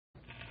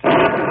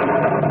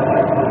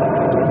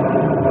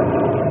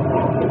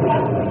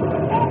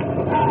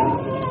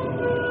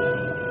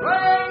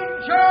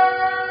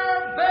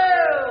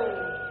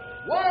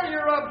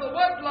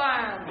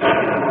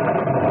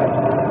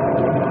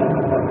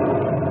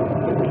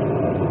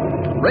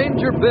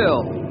Ranger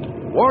Bill,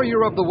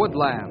 warrior of the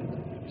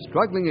woodland,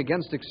 struggling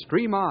against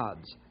extreme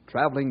odds,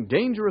 traveling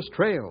dangerous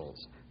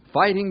trails,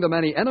 fighting the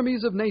many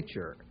enemies of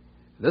nature.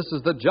 This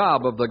is the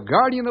job of the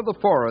guardian of the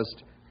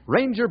forest,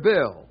 Ranger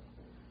Bill.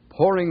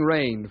 Pouring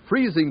rain,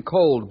 freezing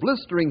cold,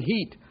 blistering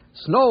heat,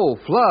 snow,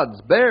 floods,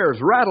 bears,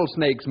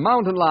 rattlesnakes,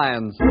 mountain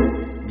lions.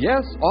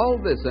 Yes, all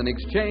this in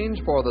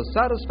exchange for the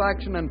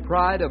satisfaction and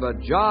pride of a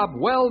job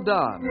well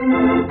done.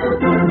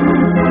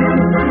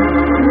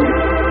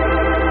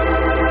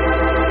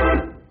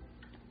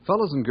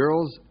 Fellows and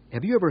girls,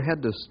 have you ever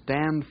had to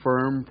stand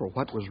firm for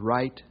what was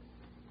right?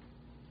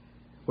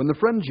 When the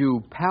friends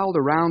you palled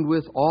around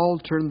with all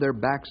turned their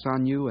backs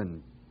on you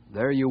and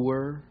there you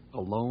were,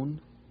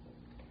 alone?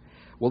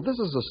 Well, this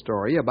is a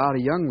story about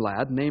a young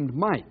lad named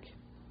Mike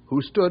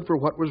who stood for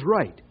what was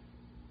right.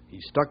 He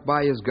stuck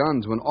by his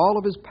guns when all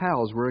of his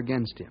pals were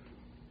against him.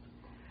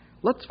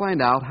 Let's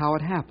find out how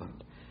it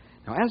happened.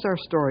 Now, as our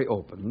story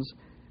opens,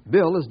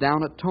 Bill is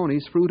down at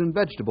Tony's fruit and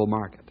vegetable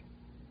market.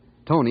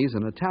 Tony's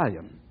an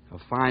Italian, a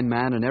fine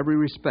man in every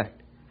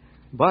respect.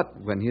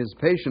 But when his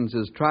patience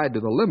is tried to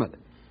the limit,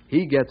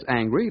 he gets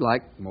angry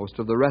like most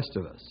of the rest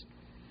of us.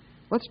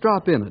 Let's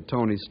drop in at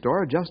Tony's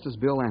store just as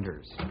Bill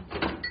enters.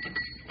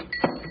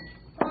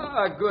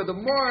 Good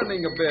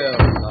morning, Bill.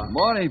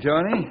 Morning,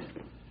 Tony.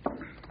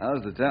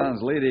 How's the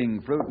town's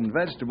leading fruit and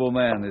vegetable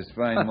man this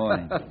fine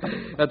morning?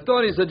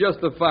 Tony's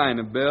just a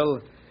fine,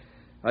 Bill.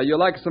 You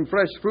like some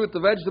fresh fruit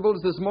and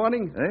vegetables this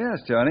morning?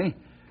 Yes, Tony.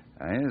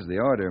 Here's the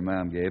order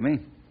Mom gave me.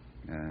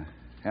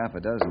 Half a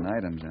dozen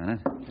items on it.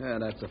 Yeah,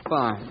 that's a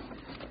fine.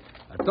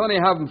 Tony,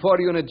 have them for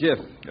you in a jiff.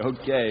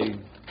 Okay.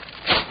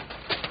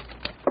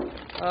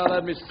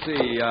 Let me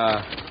see.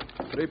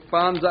 3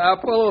 pounds of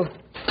apple.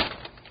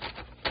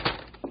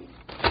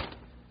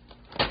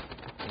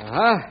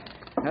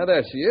 Now,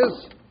 there she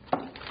is.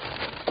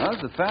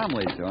 How's the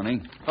family,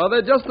 Tony? Oh,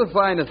 they're just a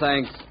fine,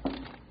 thanks.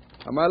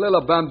 My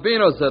little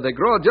bambinos, they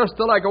grow just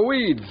like a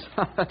weeds.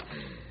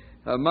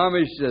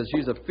 Mommy,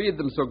 she's a feed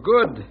them so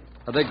good.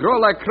 They grow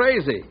like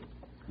crazy.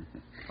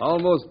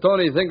 Almost,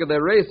 Tony, think they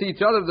race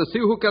each other to see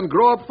who can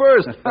grow up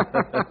first.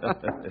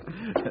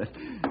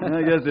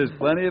 I guess there's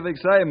plenty of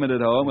excitement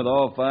at home with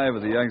all 5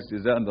 of the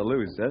youngsters on the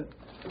loose,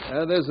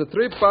 huh? There's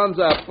 3 pounds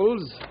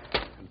apples.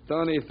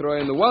 Tony, throw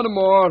in 1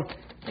 more,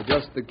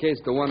 just in case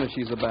the one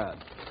she's a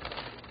bad.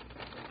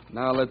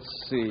 Now, let's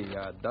see.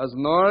 A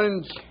dozen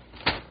orange.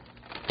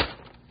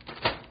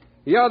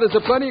 Yeah, there's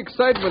plenty of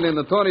excitement in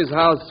the Tony's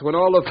house when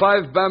all the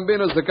 5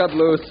 bambinos are cut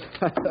loose.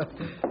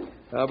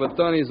 But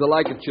Tony's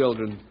like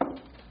children.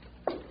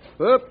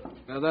 Oop,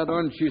 now that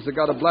orange, she's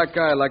got a black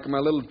eye like my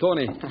little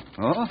Tony.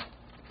 Oh?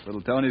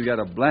 Little Tony's got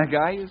a black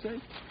eye, you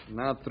say?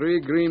 Now 3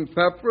 green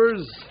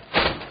peppers.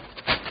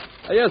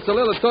 Yes, the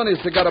little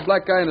Tony's got a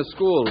black eye in the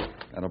school.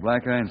 Got a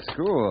black eye in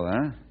school,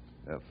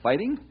 huh?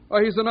 Fighting? Oh,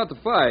 he's not to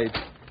fight.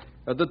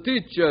 The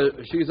teacher,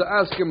 she's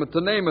asked him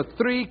to name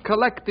 3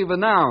 collective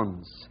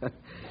nouns.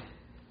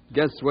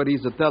 Guess what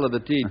he's a tell her to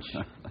teach?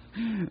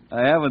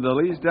 I haven't the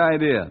least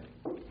idea.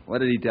 What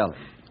did he tell her?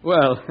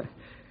 Well,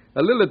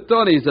 a little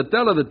Tony's a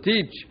tell her to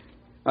teach.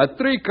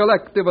 3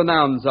 collective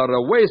nouns are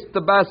a waste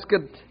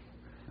basket,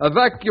 a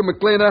vacuum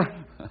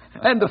cleaner,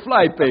 and a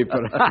fly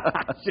paper.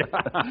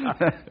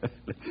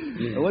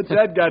 What's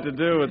that got to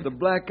do with the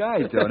black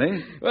eye,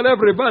 Tony? Well,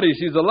 everybody,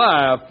 she's a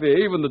laugh,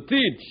 even the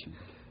teach.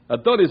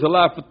 Tony's a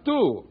laugh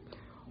too.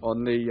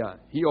 Only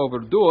he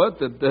overdo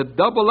it,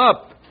 double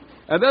up.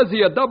 And as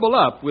he double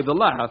up with a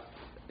laugh,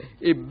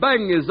 he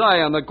bang his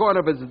eye on the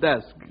corner of his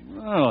desk.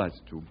 Oh, that's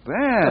too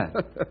bad.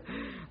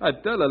 I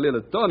tell a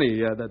little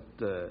Tony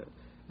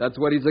that's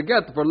what he's a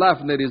get for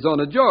laughing at his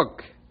own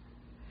joke.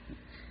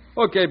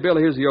 Okay, Bill,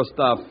 here's your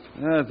stuff.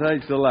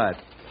 Thanks a lot.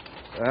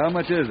 How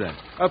much is that?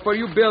 For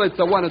you, Bill, it's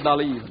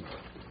 $1 even.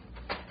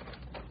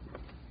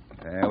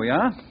 There we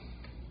are.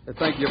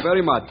 Thank you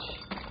very much.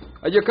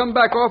 You come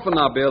back often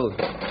now, Bill.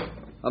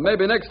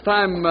 Maybe next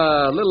time,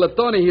 little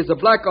Tony, he's a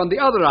black on the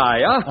other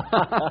eye, huh?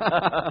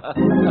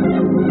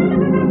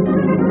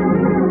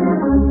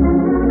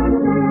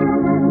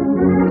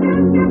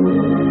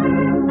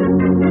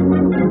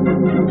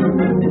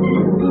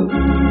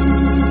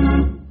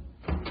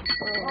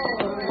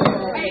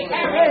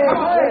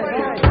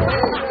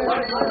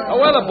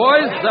 Well,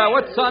 boys,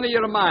 what's on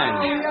your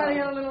mind?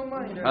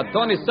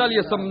 Tony sell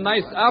you some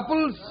nice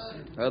apples?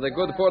 Are they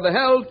good for the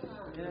health?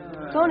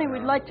 Tony,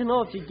 we'd like to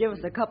know if you'd give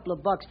us a couple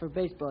of bucks for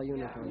baseball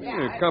uniforms.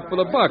 A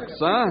couple of bucks,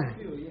 huh?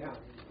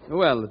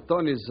 Well,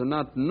 Tony's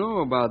not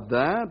know about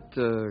that.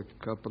 A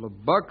couple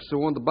of bucks who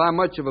won't buy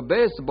much of a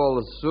baseball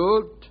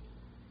suit.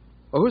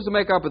 Well, who's the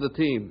make-up of the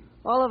team?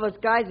 All of us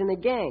guys in the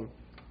gang.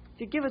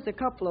 If you give us a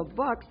couple of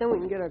bucks, then we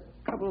can get a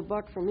couple of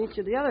bucks from each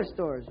of the other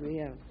stores we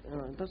have.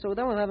 So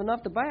then we'll have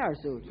enough to buy our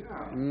suits.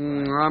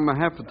 I'm going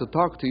to have to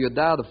talk to your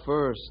dad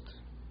first.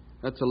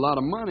 That's a lot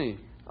of money.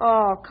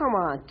 Oh, come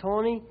on,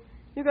 Tony.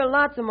 You got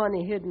lots of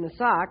money hid in the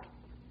sock.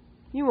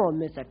 You won't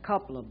miss a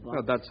couple of bucks.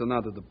 Well, that's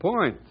not the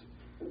point.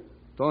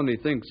 Tony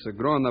thinks a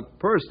grown-up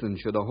person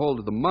should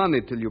hold the money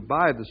till you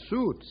buy the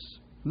suits.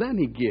 Then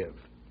he give.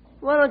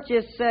 Why don't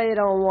you say you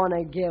don't want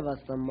to give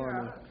us the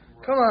money?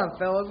 Come on,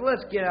 fellas,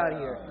 let's get out of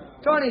here.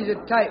 Tony's a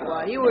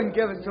tightwad. He wouldn't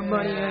give us some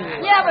money anyway.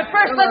 Yeah, but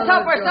first let's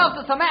help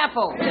ourselves to some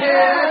apples.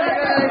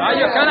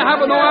 You can't have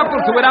no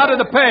apples without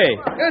the pay.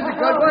 Here's a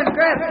good one.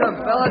 Grab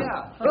some, fellas.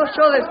 Go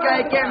show this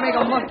guy he can't make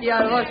a monkey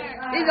out of us.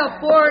 He's a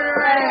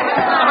foreigner.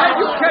 How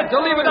you can't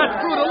leave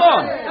that fruit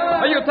alone?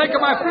 Are you taking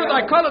my fruit?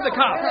 I call it the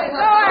cops.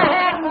 Go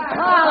ahead and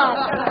call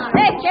us.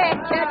 They can't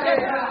catch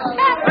us.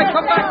 Hey,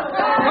 come back.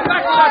 Come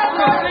back with that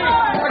fruit, see?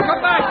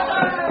 Come back.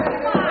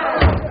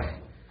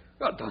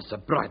 What does the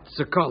bright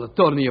call it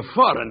only a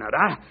foreigner,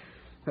 huh?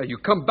 You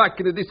come back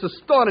into this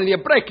store and you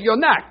break your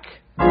neck.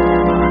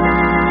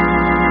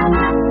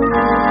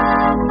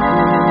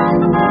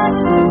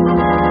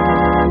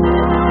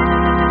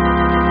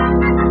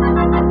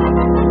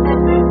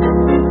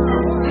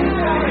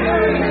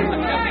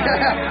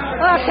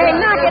 Okay,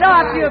 knock it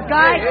off, you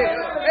guys.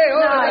 Hey,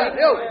 hold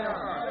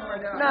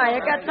on. Now, you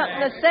got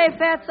something to say,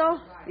 Fatso?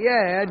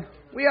 Yeah, Ed.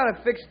 We ought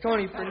to fix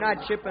Tony for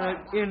not chipping it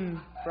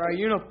in for our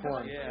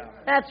uniform. Yeah.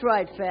 That's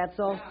right,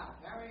 Fatso.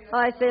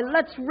 I say,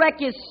 let's wreck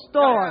his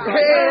store.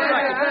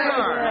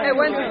 Hey,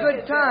 when's a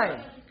good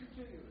time?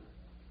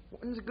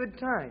 When's a good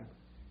time?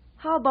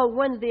 How about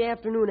Wednesday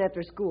afternoon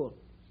after school?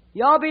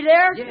 Y'all be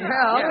there? Yeah,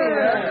 I'll be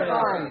there.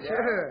 Fine,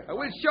 sure.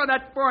 We'll show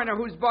that foreigner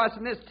who's boss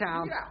in this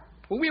town. Yeah.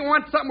 When we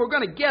want something, we're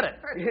going to get it.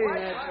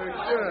 Yeah, for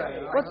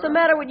sure. What's the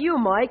matter with you,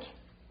 Mike?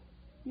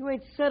 You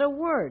ain't said a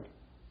word.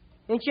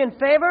 Ain't you in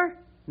favor?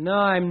 No,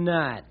 I'm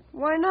not.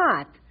 Why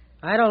not?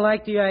 I don't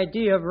like the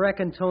idea of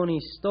wrecking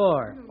Tony's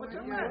store.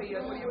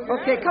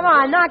 Okay, come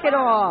on, knock it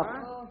off.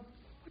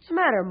 What's the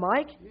matter,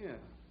 Mike?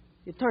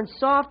 You turned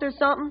soft or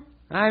something?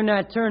 I'm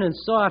not turning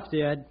soft,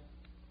 Ed.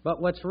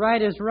 But what's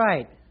right is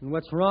right, and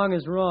what's wrong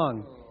is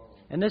wrong.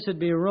 And this would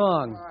be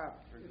wrong.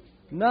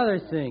 Another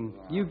thing,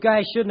 you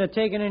guys shouldn't have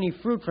taken any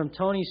fruit from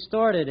Tony's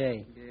store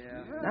today.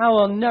 Now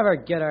we'll never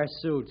get our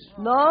suits.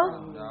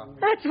 No?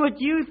 That's what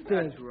you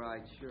think. That's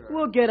right, sure.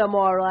 We'll get 'em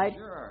all right.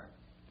 Sure.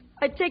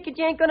 I take it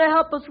you ain't gonna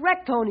help us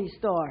wreck Tony's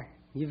store.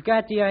 You've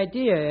got the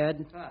idea,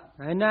 Ed.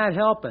 I'm not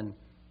helping.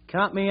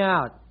 Count me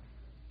out.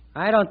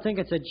 I don't think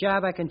it's a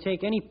job I can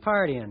take any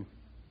part in.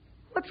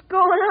 What's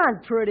going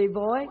on, pretty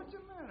boy? What's the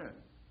matter?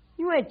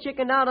 You ain't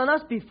chickened out on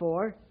us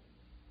before.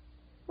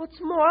 What's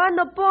more, I'm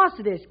the boss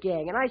of this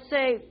gang, and I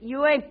say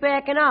you ain't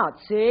backing out,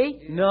 see?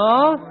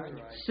 No?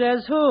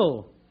 Says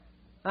who?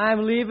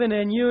 I'm leaving,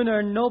 and you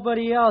nor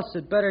nobody else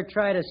had better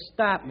try to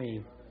stop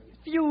me.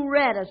 If you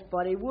rat us,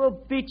 buddy, we'll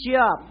beat you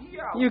up.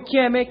 You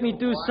can't make me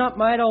do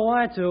something I don't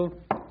want to.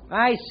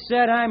 I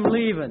said I'm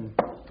leaving.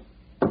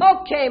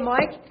 Okay,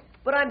 Mike,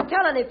 but I'm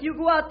telling you, if you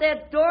go out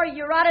that door,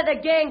 you're out of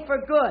the gang for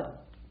good.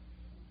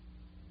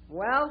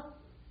 Well,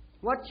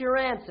 what's your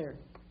answer?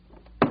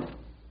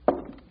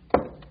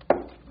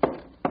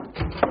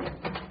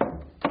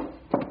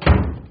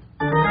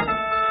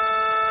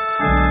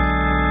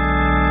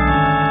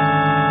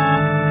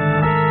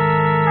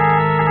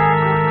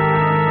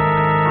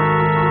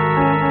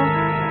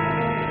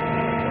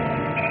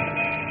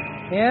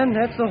 And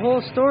that's the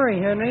whole story,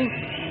 Henry.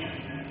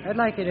 I'd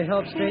like you to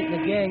help straighten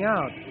the gang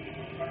out.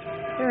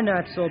 They're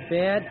not so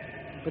bad,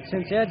 but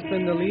since Ed's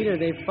been the leader,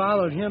 they've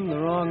followed him the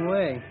wrong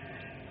way.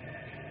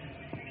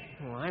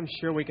 Well, I'm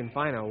sure we can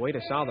find a way to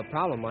solve the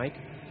problem, Mike.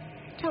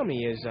 Tell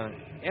me, is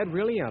Ed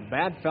really a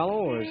bad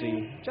fellow, or is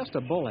he just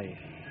a bully?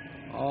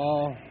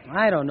 Oh,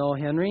 I don't know,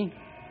 Henry.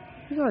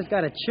 He's always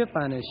got a chip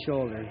on his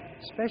shoulder,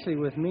 especially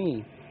with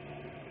me.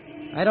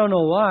 I don't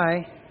know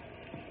why,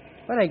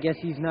 but I guess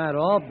he's not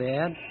all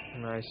bad.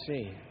 I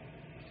see.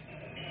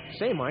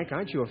 Say, Mike,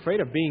 aren't you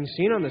afraid of being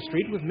seen on the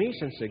street with me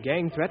since the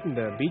gang threatened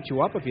to beat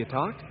you up if you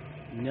talked?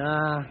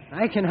 Nah,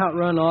 I can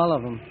outrun all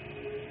of them.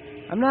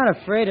 I'm not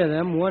afraid of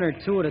them, one or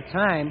two at a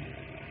time,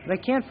 but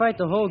I can't fight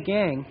the whole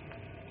gang.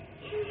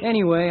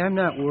 Anyway, I'm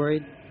not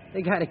worried.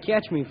 They gotta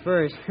catch me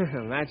first.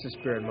 That's the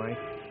spirit, Mike.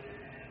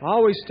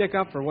 Always stick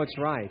up for what's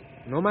right,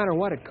 no matter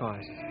what it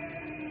costs.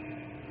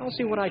 I'll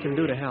see what I can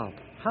do to help.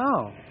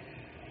 How?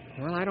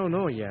 Well, I don't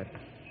know yet.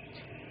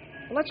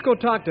 Let's go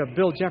talk to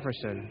Bill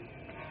Jefferson.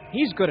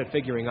 He's good at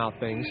figuring out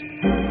things.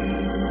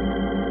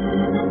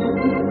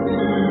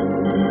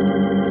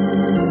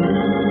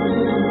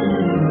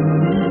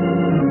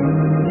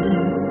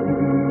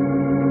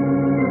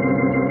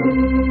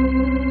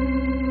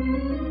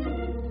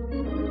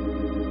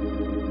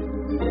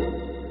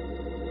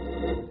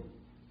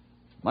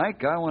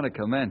 Mike, I want to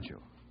commend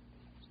you.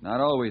 It's not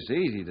always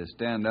easy to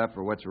stand up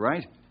for what's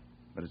right,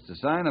 but it's the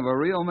sign of a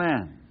real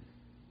man.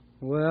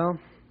 Well,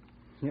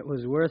 it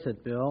was worth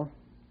it, Bill.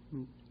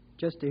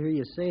 Just to hear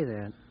you say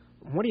that.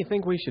 What do you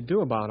think we should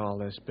do about all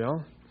this,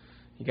 Bill?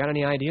 You got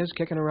any ideas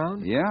kicking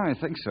around? Yeah, I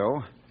think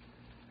so.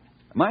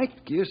 Mike,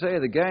 you say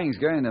the gang's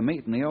going to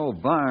meet in the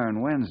old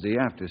barn Wednesday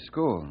after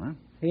school, huh?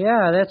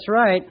 Yeah, that's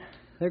right.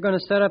 They're going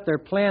to set up their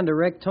plan to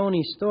wreck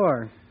Tony's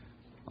store.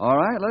 All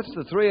right, let's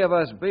the three of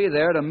us be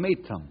there to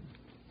meet them.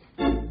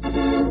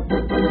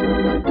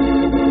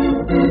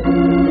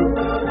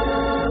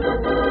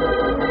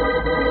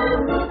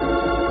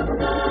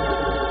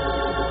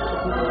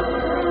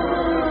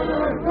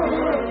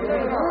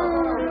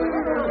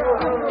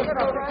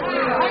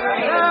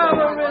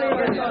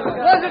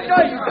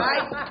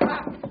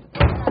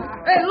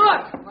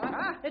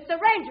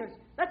 Rangers.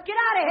 Let's get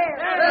out of here.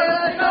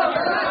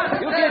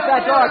 You keep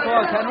that door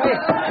closed, Henry.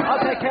 I'll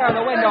take care of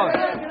the windows.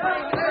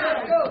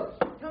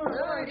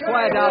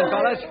 Quiet down,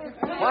 fellas.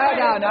 Quiet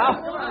down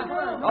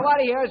now.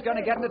 Nobody here is going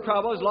to get into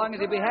trouble as long as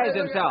he behaves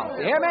himself.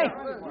 You hear me?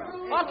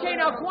 Okay,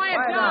 now quiet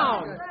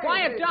down.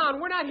 Quiet down.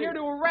 We're not here to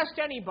arrest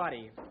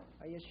anybody.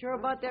 Are you sure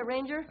about that,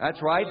 Ranger?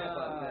 That's right.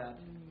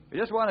 We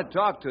just want to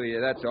talk to you,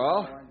 that's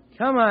all.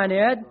 Come on,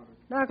 Ed.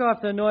 Knock off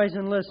the noise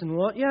and listen,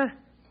 won't you?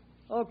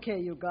 Okay,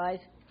 you guys.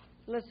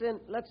 Let's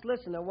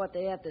listen to what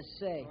they have to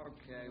say.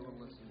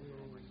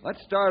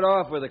 Let's start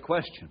off with a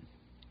question.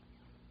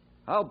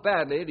 How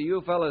badly do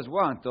you fellas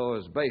want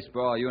those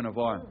baseball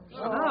uniforms?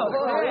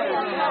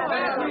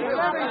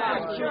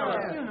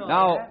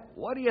 Now,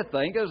 what do you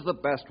think is the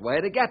best way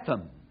to get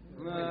them?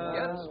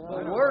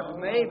 Work,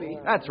 maybe.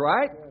 That's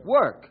right,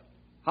 work.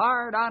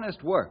 Hard,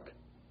 honest work.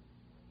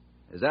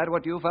 Is that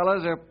what you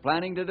fellas are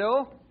planning to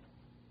do?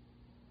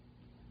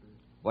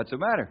 What's the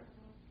matter?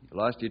 You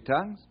lost your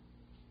tongues?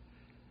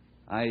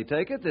 I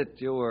take it that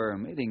you were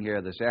meeting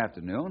here this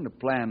afternoon to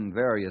plan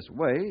various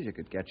ways you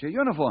could get your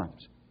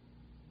uniforms,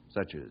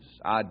 such as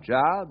odd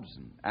jobs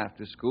and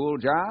after-school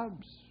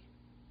jobs.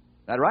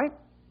 That right?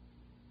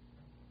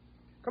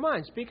 Come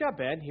on, speak up,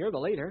 Ed. You're the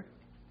leader.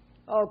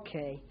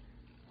 Okay.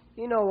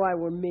 You know why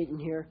we're meeting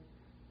here.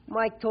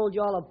 Mike told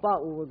you all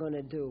about what we're going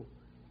to do.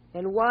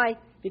 And why?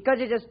 Because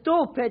he's a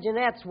stool pigeon,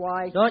 that's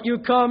why. Don't you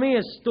call me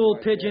a stool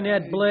pigeon,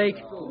 Ed Blake.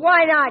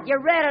 Why not? You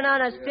ratted on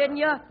us, didn't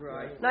you?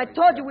 And I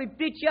told you we'd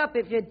beat you up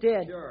if you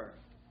did. Sure.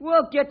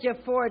 We'll get you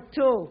for it,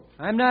 too.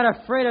 I'm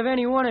not afraid of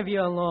any one of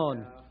you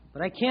alone.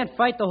 But I can't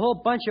fight the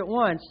whole bunch at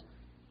once.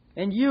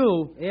 And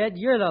you, Ed,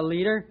 you're the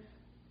leader.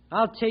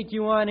 I'll take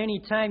you on any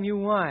time you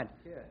want.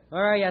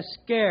 Or are you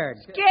scared?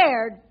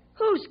 Scared?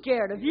 Who's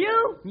scared of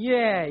you?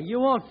 Yeah, you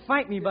won't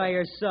fight me by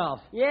yourself.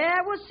 Yeah,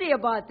 we'll see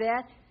about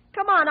that.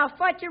 Come on, I'll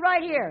fight you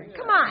right here.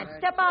 Come on,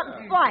 step out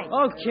and fight.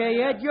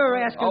 Okay, Ed, you're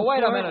asking Oh,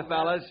 wait for a it. minute,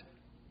 fellas.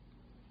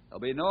 There'll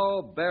be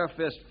no bare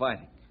fist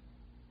fighting.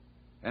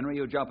 Henry,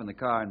 you jump in the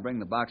car and bring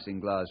the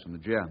boxing gloves from the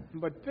gym.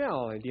 But,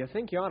 Bill, do you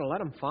think you ought to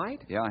let him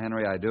fight? Yeah,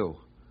 Henry, I do.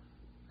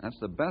 That's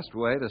the best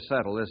way to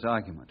settle this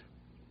argument.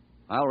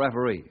 I'll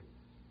referee.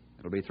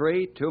 It'll be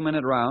 3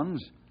 two-minute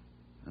rounds,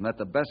 and let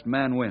the best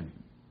man win.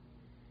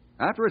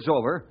 After it's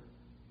over,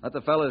 let the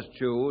fellas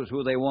choose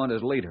who they want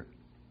as leader,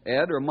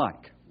 Ed or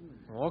Mike.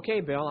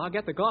 Okay, Bill, I'll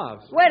get the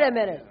gloves. Wait a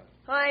minute.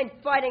 I ain't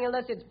fighting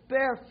unless it's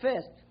bare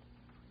fist.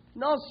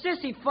 No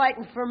sissy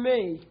fighting for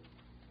me.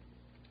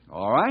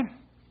 All right.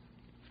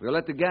 We'll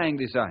let the gang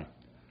decide.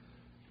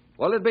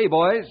 What'll it be,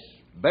 boys?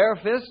 Bare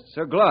fists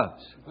or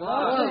gloves?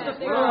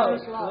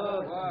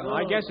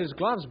 I guess it's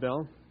gloves,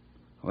 Bill.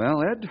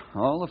 Well, Ed,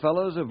 all the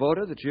fellows have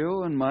voted that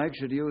you and Mike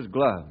should use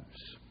gloves.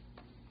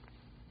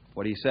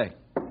 What do you say?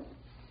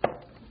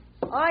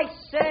 I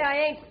say I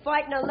ain't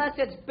fighting unless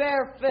it's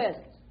bare fist.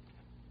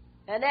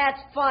 And that's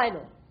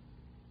final.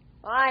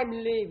 I'm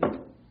leaving.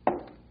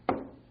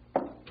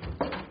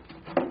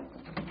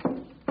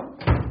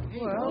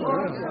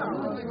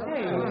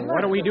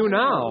 What do we do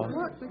now?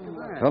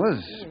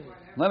 Fellas,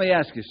 let me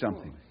ask you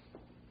something.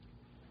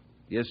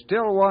 You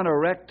still want to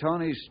wreck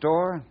Tony's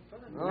store?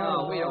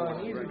 No, we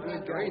don't.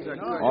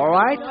 All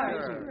right.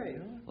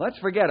 Let's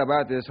forget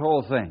about this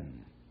whole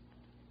thing.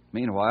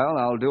 Meanwhile,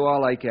 I'll do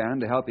all I can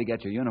to help you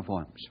get your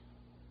uniforms. Is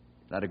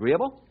that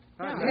agreeable?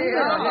 Thanks a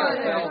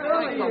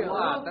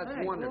lot. That's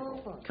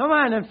wonderful. Come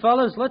on, then,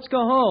 fellas. Let's go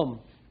home.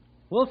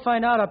 We'll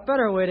find out a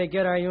better way to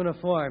get our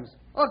uniforms.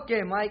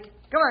 Okay, Mike.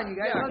 Come on, you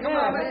guys.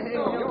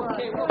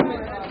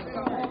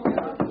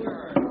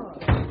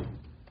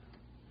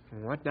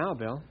 What now,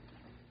 Bill?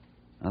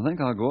 I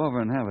think I'll go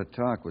over and have a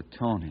talk with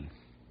Tony.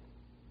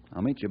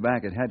 I'll meet you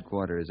back at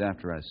headquarters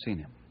after I've seen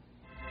him.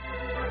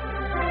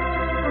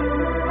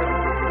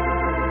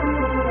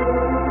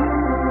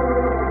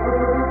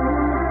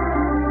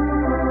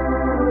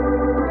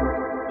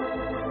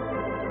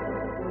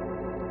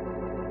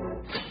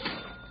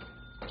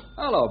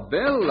 Hello,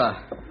 Bill.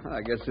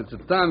 I guess it's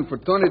time for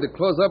Tony to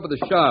close up at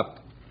the shop.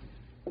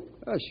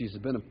 She's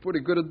been a pretty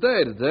good a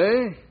day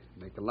today.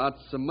 Making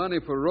lots of money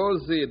for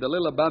Rosie, the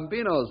little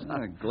bambinos.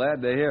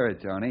 Glad to hear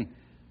it, Tony.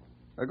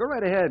 Go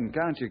right ahead and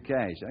count your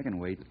cash. I can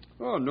wait.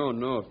 Oh,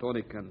 no.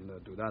 Tony can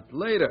do that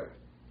later.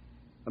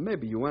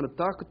 Maybe you want to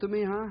talk to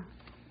me, huh?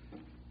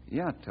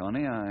 Yeah,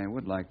 Tony, I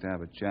would like to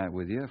have a chat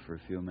with you for a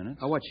few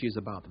minutes. What she's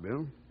about,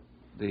 Bill?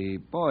 The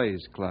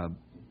boys' club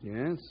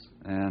Yes?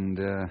 and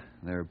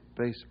their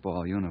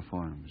baseball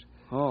uniforms.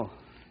 Oh.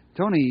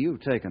 Tony,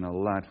 you've taken a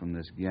lot from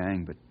this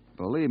gang, but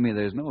believe me,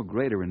 there's no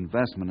greater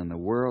investment in the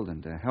world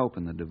than to help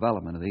in the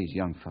development of these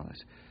young fellas.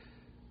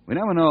 We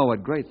never know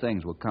what great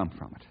things will come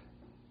from it.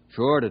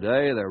 Sure,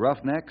 today they're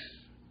roughnecks.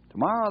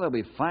 Tomorrow they'll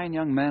be fine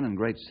young men and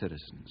great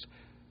citizens.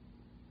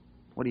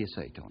 What do you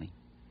say, Tony?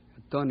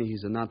 Tony,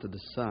 he's not to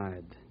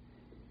decide.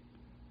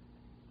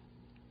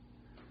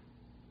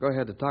 Go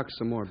ahead and talk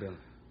some more, Bill.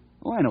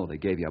 Oh, I know they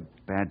gave you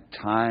a bad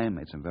time,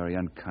 made some very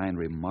unkind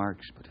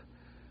remarks, but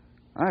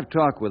I've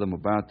talked with them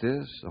about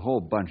this, a whole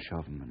bunch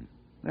of them, and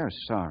they're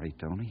sorry,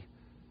 Tony.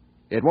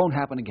 It won't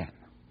happen again.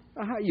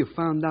 How you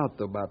found out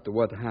about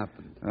what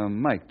happened?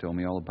 Mike told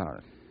me all about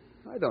it.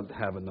 I don't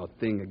have no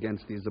thing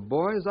against these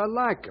boys. I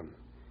like 'em.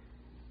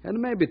 And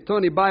maybe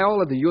Tony buy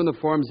all of the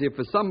uniforms if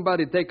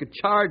somebody take a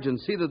charge and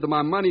see that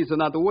my money's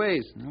not a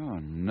waste. Oh,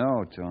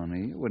 no,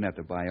 Tony. You wouldn't have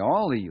to buy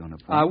all the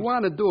uniforms. I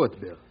want to do it,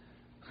 Bill.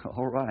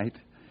 All right.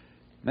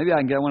 Maybe I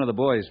can get one of the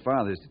boys'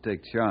 fathers to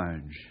take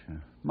charge.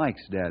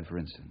 Mike's dad, for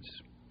instance.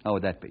 How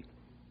would that be?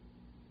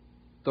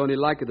 Tony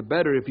like it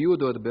better if you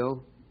do it,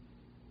 Bill.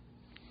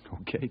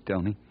 Okay,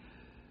 Tony.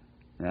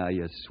 Ah,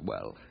 you're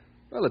swell.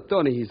 Well,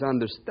 Tony, he's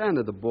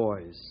understanding the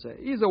boys.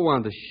 He's the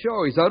one to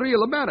show he's a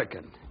real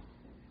American.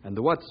 And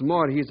what's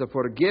more, he's a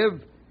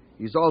forgive,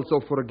 he's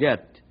also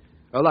forget,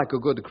 like a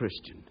good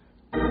Christian.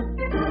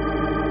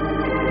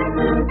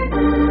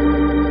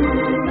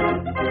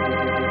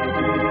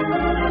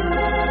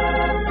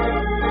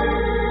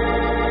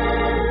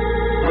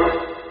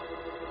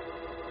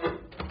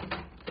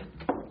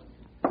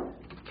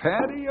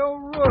 Paddy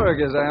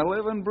O'Rourke, as I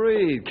live and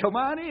breathe. Come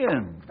on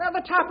in. At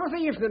the top of the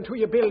evening to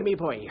you, Bill, me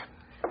boy.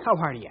 How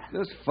are you?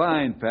 Just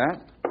fine,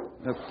 Pat.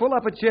 Pull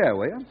up a chair,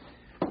 will you?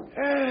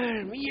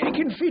 Me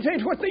aching feet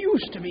ain't what they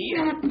used to be.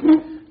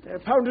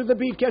 Pounding the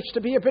beat gets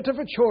to be a bit of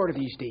a chore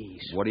these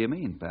days. What do you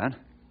mean, Pat?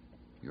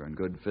 You're in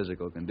good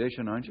physical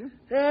condition, aren't you?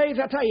 Aye,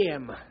 that I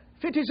am.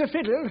 Fit as a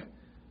fiddle.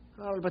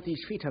 All but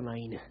these feet of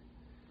mine.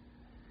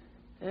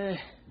 I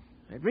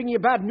bring you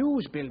bad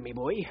news, Bill, me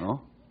boy.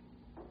 Oh?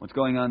 What's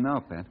going on now,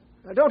 Pat?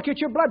 Don't get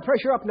your blood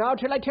pressure up now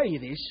till I tell you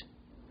this.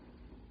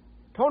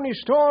 Tony's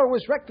store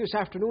was wrecked this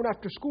afternoon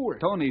after school.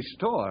 Tony's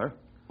store?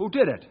 Who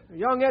did it?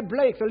 Young Ed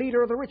Blake, the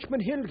leader of the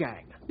Richmond Hill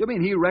gang. You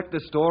mean he wrecked the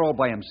store all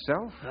by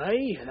himself?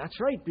 Aye, that's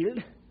right, Bill.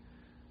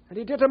 And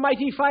he did a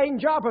mighty fine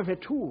job of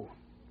it, too.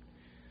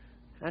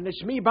 And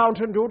it's me bound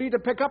and duty to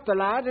pick up the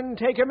lad and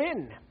take him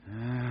in.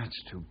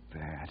 That's too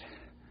bad.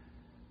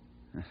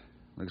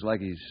 Looks like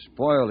he's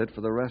spoiled it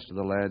for the rest of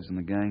the lads in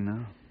the gang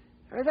now.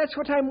 That's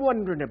what I'm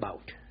wondering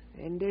about.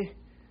 And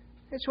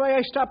that's why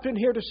I stopped in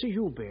here to see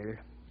you, Bill.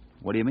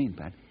 What do you mean,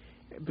 Pat?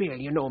 Bill,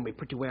 you know me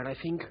pretty well, I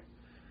think.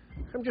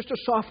 I'm just a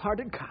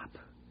soft-hearted cop.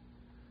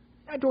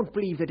 I don't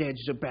believe that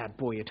Ed's a bad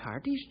boy at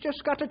heart. He's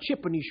just got a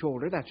chip on his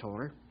shoulder, that's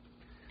all.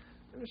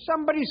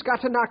 Somebody's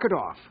got to knock it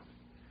off.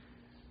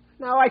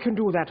 Now, I can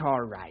do that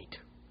all right.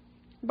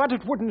 But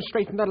it wouldn't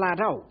straighten the lad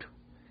out.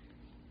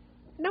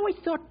 Now, I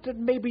thought that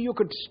maybe you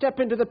could step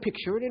into the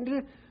picture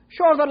and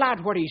show the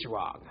lad what he's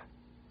wrong.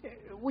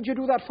 Would you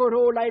do that for an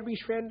old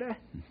Irish friend?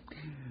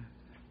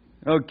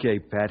 Okay,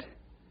 Pat.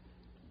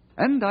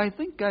 And I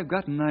think I've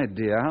got an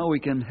idea how we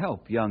can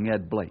help young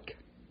Ed Blake.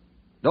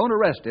 Don't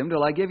arrest him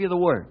till I give you the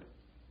word.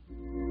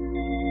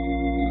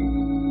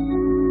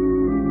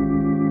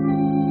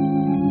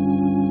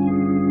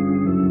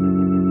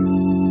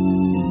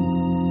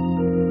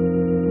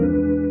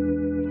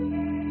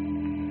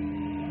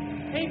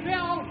 Hey,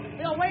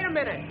 Bill, wait a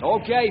minute.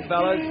 Okay,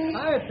 fellas.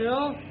 Hi,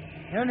 Bill.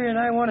 Henry and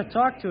I want to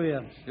talk to you.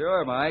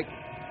 Sure, Mike.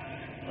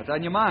 What's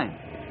on your mind?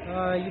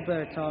 You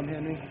better tell him,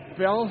 Henry.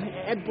 Bill,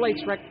 Ed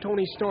Blake's wrecked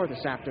Tony's store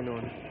this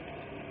afternoon.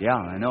 Yeah,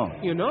 I know.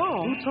 You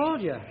know? Who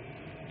told you?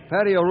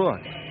 Paddy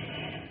O'Rourke.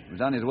 He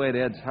was on his way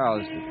to Ed's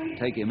house to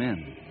take him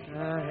in.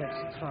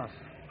 That's tough.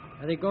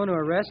 Are they going to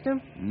arrest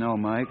him? No,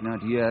 Mike, not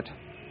yet.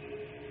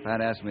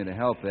 Pat asked me to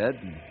help Ed,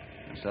 and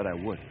I said I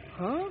would.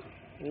 Huh?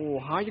 Oh,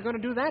 how are you going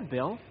to do that,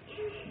 Bill?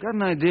 Got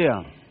an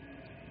idea.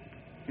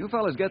 You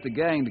fellas get the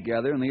gang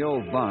together in the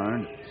old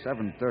barn at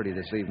 7:30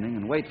 this evening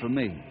and wait for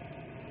me.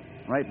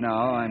 Right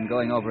now, I'm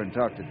going over and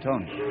talk to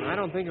Tony. I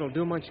don't think it'll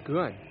do much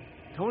good.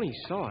 Tony's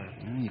sore.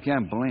 You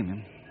can't blame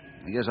him.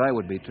 I guess I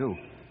would be, too.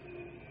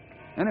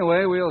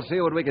 Anyway, we'll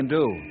see what we can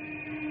do.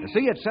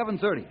 See you at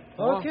 7:30.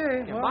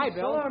 Okay. Yeah, bye,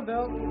 Bill. So long,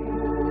 Bill.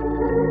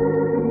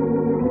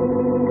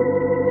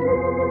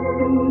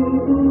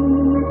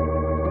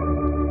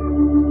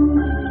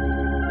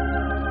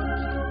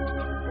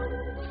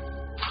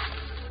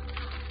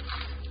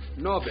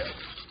 No, Bill.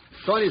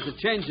 Tony's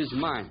changed his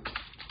mind.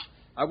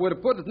 I would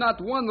have put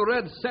not one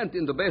red cent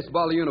into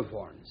baseball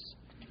uniforms.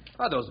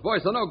 Those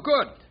boys are no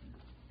good.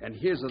 And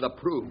here's the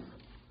proof.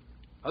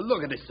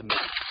 Look at this mess.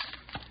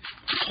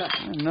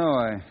 No,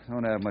 I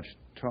don't have much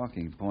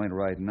talking point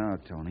right now,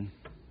 Tony.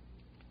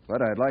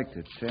 But I'd like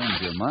to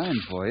change your mind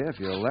for you if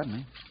you'll let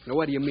me. Now,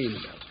 what do you mean,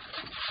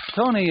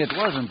 Bill? Tony, it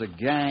wasn't the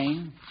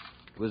gang.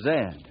 It was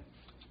Ed.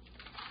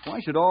 Why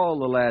should all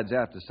the lads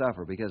have to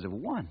suffer because of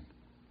one?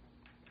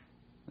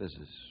 This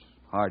is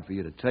hard for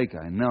you to take,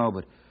 I know,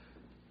 but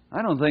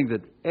I don't think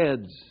that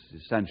Ed's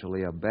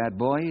essentially a bad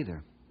boy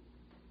either.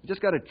 He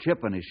just got a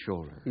chip on his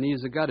shoulder. And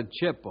he's got a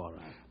chip, all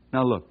right.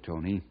 Now, look,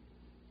 Tony,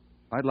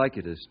 I'd like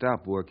you to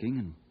stop working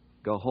and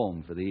go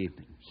home for the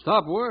evening.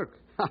 Stop work?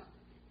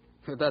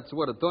 That's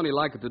what a Tony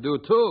like to do,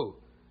 too.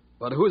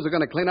 But who's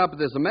going to clean up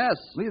this mess?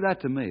 Leave that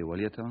to me, will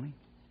you, Tony?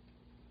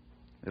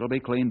 It'll be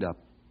cleaned up.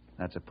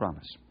 That's a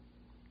promise.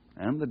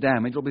 And the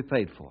damage will be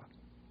paid for.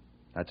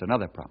 That's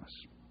another promise.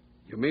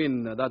 You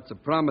mean that's a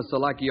promise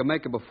like you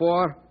make it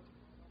before?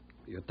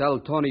 You tell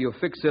Tony you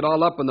fix it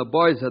all up and the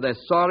boys are they're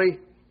sorry?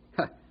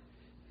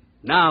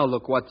 Now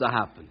look what's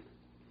happened.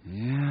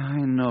 Yeah,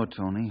 I know,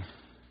 Tony.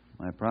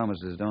 My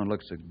promises don't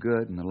look so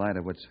good in the light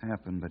of what's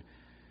happened, but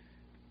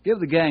give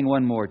the gang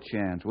one more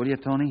chance, will you,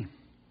 Tony?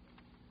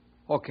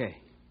 Okay.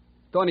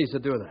 Tony's to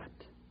do that.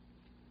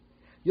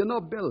 You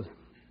know, Bill,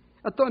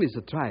 Tony's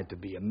a try to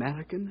be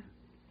American.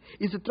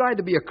 He's a try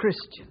to be a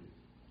Christian.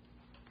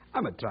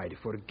 I'm a try to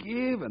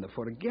forgive and to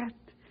forget.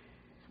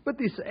 But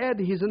this Ed,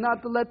 he's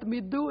not to let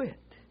me do it.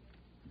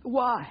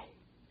 Why?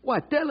 Why?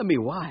 Tell me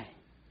why.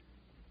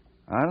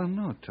 I don't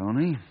know,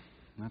 Tony.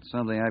 That's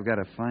something I've got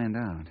to find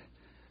out.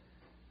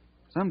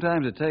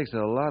 Sometimes it takes a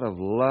lot of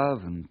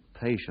love and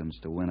patience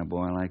to win a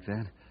boy like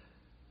that.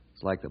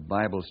 It's like the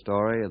Bible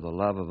story of the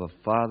love of a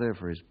father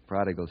for his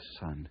prodigal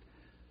son.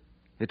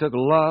 It took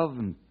love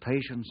and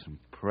patience and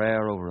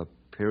prayer over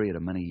a period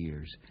of many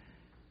years.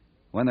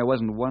 When there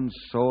wasn't one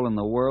soul in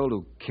the world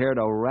who cared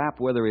a rap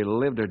whether he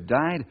lived or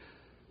died,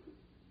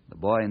 the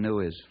boy knew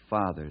his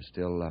father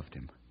still loved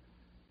him.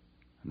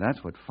 And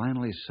that's what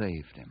finally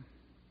saved him.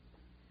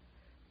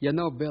 You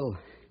know, Bill,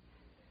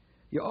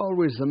 you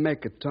always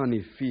make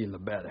Tony feel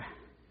better.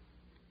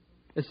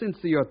 Since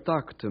you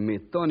talk to me,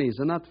 Tony's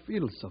not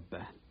feel so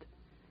bad.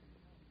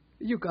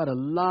 You got a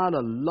lot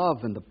of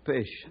love and the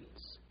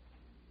patience.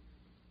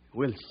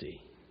 We'll see.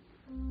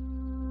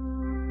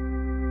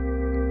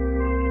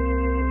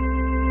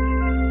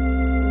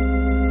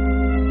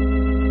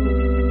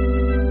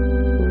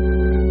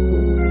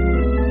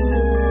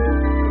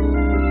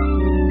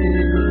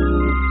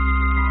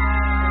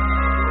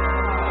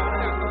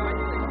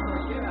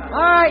 All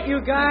right,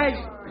 you guys,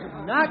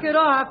 knock it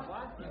off.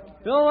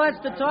 Bill wants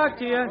to talk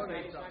to you.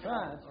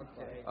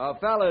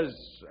 Fellas,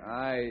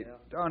 I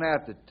don't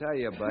have to tell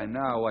you by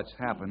now what's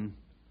happened.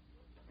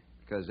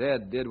 Because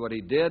Ed did what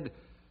he did,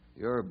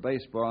 your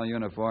baseball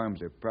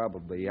uniforms are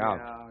probably out.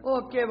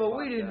 Okay, but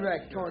we didn't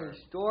wreck Tony's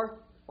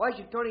store. Why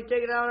should Tony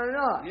take it out on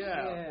us?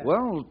 Yeah.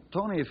 Well,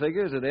 Tony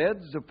figures that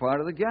Ed's a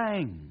part of the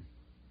gang.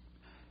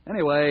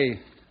 Anyway,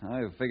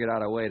 I've figured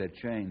out a way to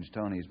change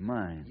Tony's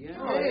mind. Hey,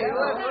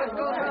 what's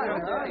going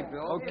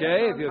on?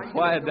 Okay, if you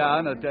quiet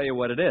down, I'll tell you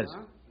what it is.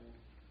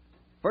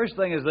 First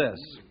thing is this.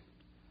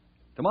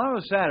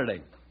 Tomorrow's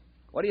Saturday.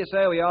 What do you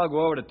say we all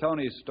go over to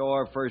Tony's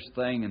store first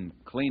thing and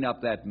clean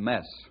up that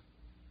mess?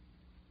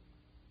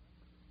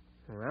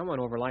 Well, that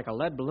went over like a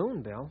lead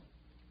balloon, Bill.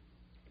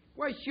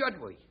 Why should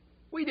we?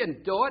 We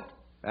didn't do it.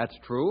 That's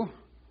true.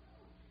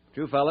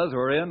 You fellas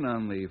were in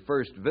on the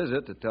first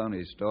visit to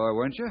Tony's store,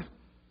 weren't you?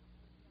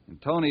 In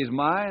Tony's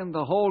mind,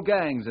 the whole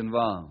gang's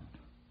involved.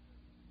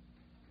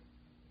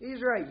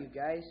 He's right, you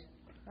guys.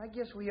 I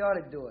guess we ought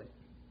to do it.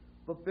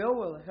 But Bill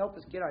will it help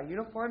us get our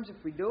uniforms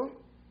if we do?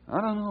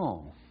 I don't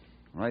know.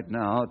 Right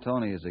now,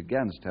 Tony is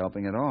against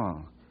helping at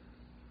all.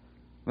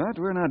 But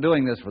we're not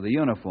doing this for the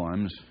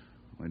uniforms.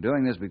 We're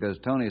doing this because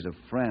Tony's a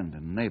friend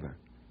and neighbor.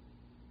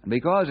 And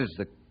because it's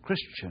the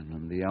Christian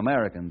and the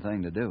American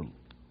thing to do.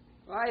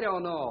 I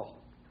don't know.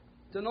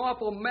 It's an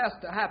awful mess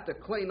to have to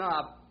clean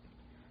up.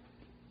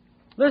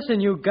 Listen,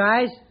 you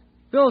guys.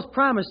 Bill's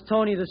promised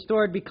Tony the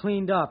store would be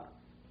cleaned up.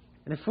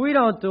 And if we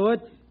don't do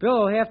it,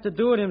 Bill will have to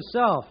do it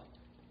himself.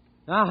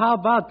 Now, how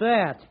about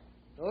that?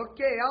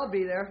 Okay, I'll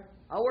be there.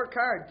 I'll work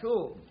hard,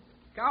 too.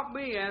 Count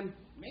me in.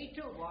 Me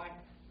too, boy.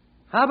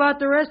 How about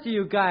the rest of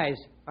you guys?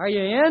 Are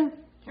you in?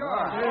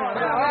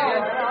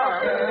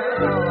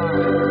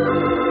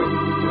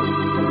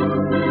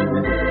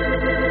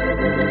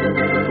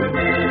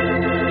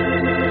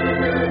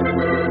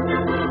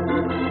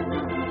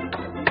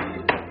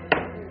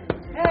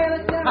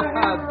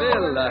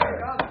 Bill,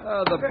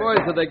 the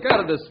boys that they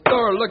got at the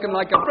store looking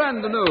like a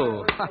brand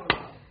new.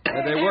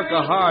 And they work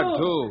hard,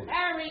 too.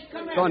 Harry,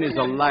 come here. Tony's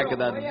a like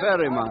that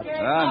very much.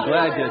 I'm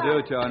glad you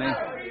do, Tony.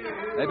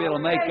 Maybe it'll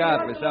make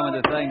up for some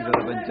of the things that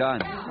have been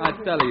done. I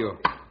tell you.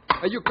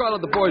 You call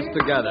the boys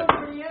together.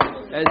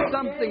 There's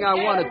something I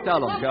want to tell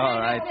them. All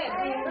right.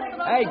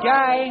 Hey,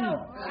 gang,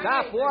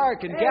 stop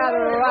work and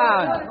gather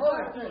around.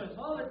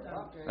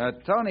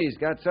 Tony's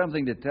got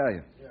something to tell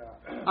you.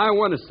 I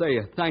want to say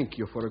thank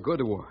you for the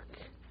good work.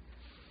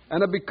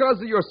 And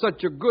because you're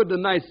such a good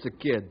and nice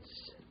kids,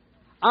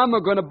 I'm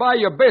going to buy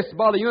your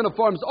baseball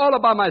uniforms all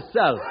by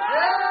myself.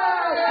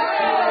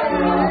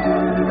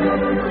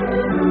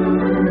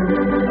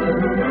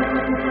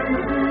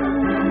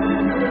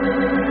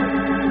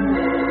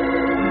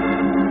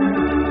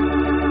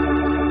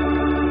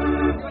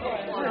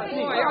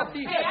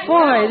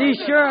 Boy, these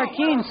sure are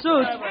keen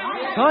suits.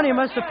 Tony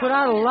must have put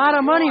out a lot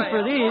of money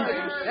for these.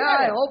 Yeah,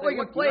 I hope we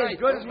can play as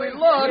good as we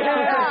look.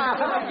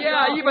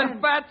 Yeah, even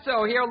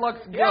Fatso here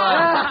looks good.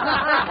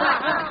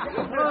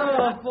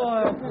 Oh,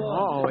 boy, oh, boy.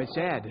 Oh, it's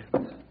Ed.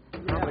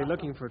 Probably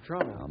looking for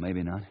trouble. Well,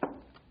 maybe not.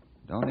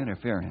 Don't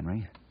interfere,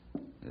 Henry.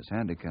 This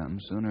had to come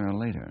sooner or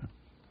later.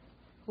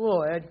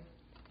 Hello, Ed.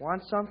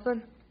 Want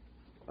something?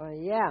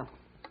 Yeah.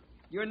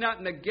 You're not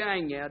in the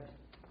gang, Ed.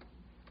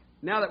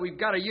 Now that we've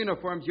got our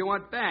uniforms, you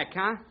want back,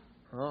 huh?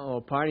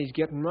 Uh-oh, party's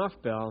getting rough,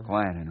 Bill.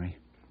 Quiet, Henry.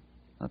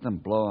 Let them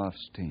blow off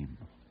steam.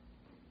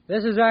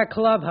 This is our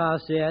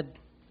clubhouse, Ed.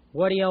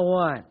 What do you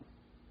want?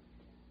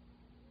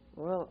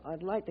 Well,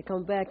 I'd like to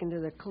come back into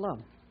the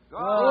club.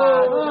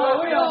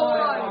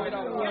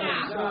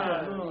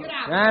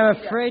 I'm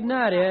afraid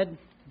not, Ed.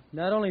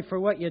 Not only for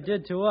what you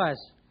did to us,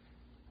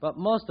 but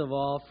most of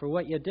all for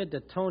what you did to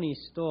Tony's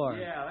store.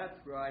 Yeah,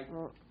 that's right.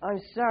 Well, I'm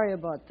sorry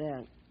about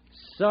that.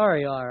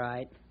 Sorry, all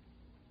right.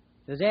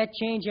 Does that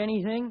change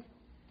anything?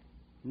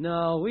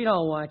 No, we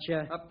don't want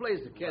you. Please,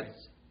 the kids.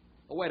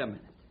 Oh, wait a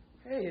minute.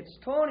 Hey, it's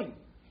Tony.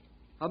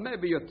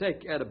 Maybe you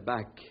take Ed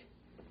back.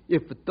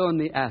 If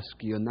Tony asks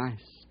you nice.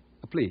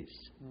 Please.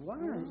 What?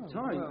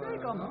 Tony.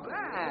 Take him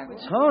back.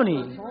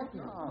 Tony,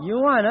 you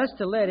want us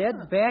to let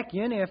Ed back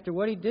in after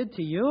what he did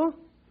to you?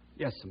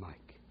 Yes, Mike.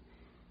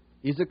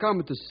 He's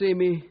coming to see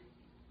me.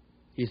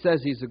 He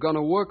says he's going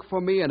to work for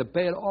me and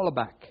pay it all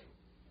back.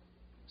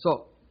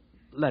 So,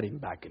 let him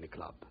back in the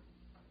club.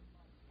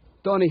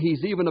 Tony,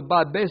 he's even to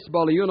buy a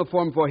baseball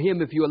uniform for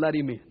him if you let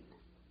him in.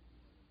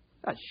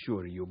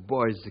 Sure, you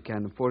boys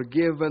can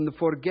forgive and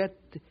forget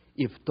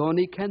if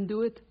Tony can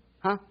do it,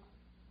 huh?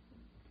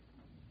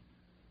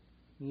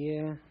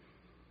 Yeah,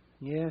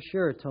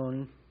 sure,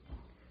 Tony.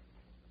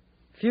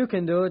 If you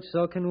can do it,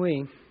 so can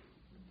we.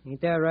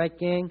 Ain't that right,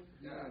 gang?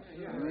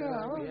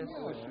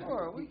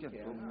 Sure. We can.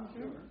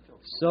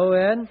 So,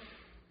 Ed,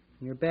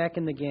 you're back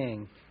in the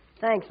gang.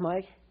 Thanks,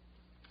 Mike.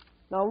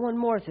 Now, one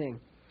more thing.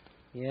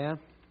 Yeah?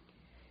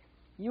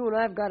 You and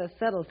I've got to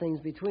settle things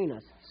between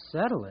us.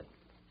 Settle it.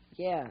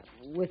 Yeah,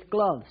 with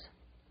gloves.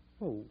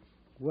 Oh,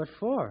 what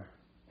for?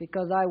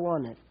 Because I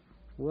won it.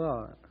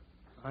 Well,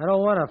 I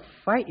don't want to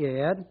fight you,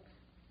 Ed.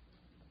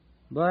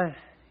 But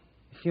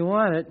if you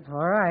want it,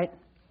 all right.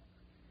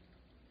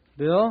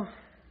 Bill,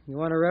 you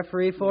want to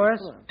referee for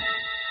us?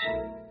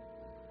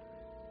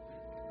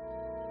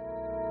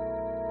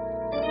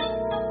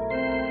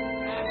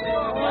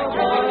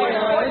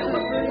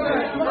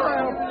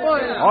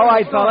 All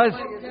right, fellas.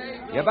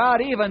 You're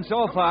about even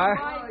so far.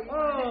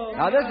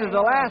 Now, this is the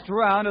last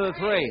round of the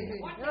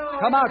three.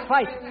 Come out,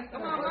 fight.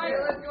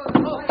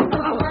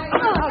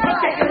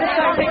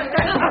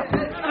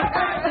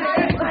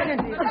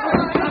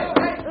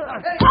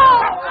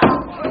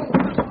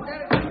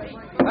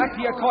 Back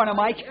to your corner,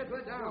 Mike.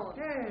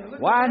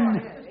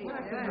 1,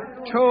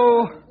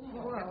 2,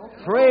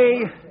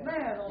 3,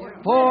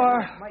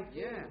 4,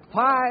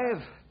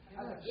 5,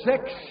 6,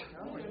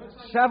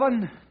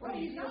 7,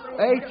 8,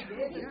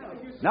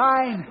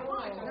 9,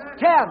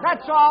 10.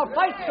 That's all.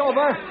 Fight's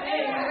over.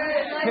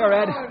 Here,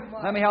 Ed.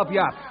 Let me help you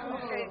up.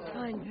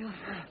 Fine, Bill.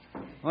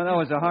 Well, that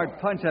was a hard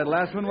punch, that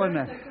last one, wasn't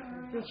it?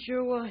 It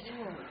sure was.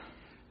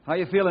 How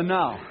you feeling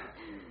now?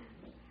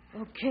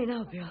 Okay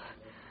now, Bill.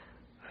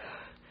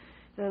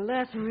 The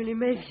last one really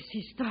made me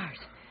see stars.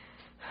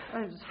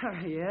 I'm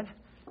sorry, Ed.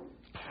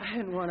 I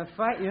didn't want to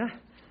fight you,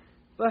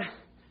 but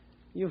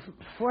you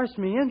forced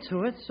me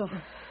into it, so...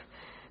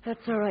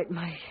 That's all right,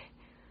 Mike.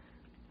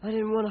 I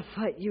didn't want to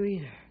fight you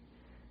either.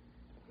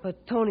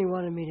 But Tony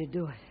wanted me to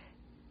do it.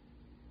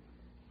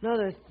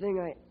 Another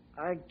thing,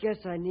 I guess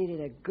I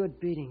needed a good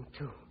beating,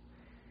 too.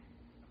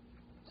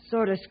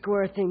 Sort of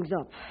square things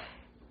up.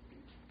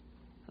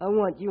 I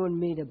want you and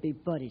me to be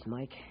buddies,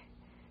 Mike.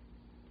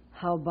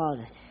 How about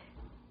it?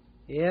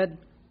 Ed,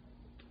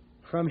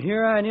 from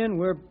here on in,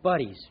 we're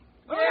buddies.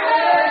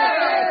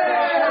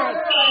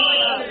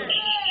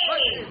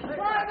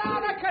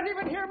 I can't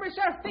even hear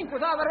myself think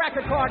with all the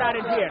record cord out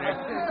in here.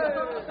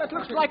 That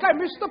looks like I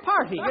missed the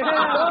party.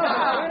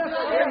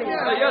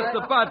 Yes,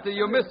 the party.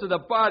 You missed the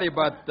party,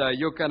 but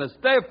you can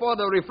stay for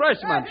the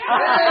refreshment.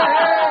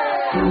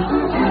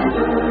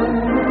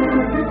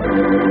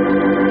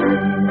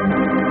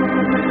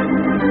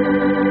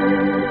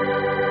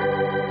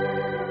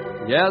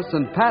 Yes,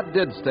 and Pat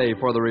did stay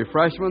for the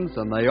refreshments,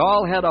 and they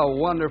all had a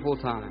wonderful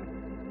time.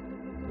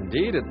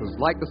 Indeed, it was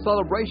like the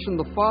celebration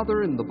the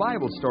father in the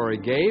Bible story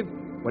gave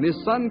when his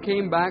son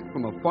came back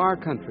from a far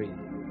country.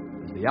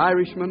 As the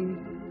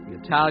Irishman, the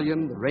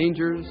Italian, the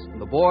Rangers, and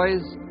the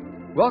boys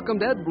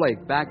welcomed Ed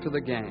Blake back to the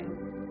gang.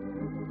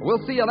 We'll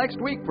see you next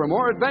week for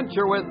more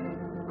adventure with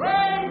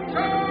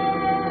Ranger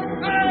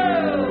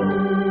Bill!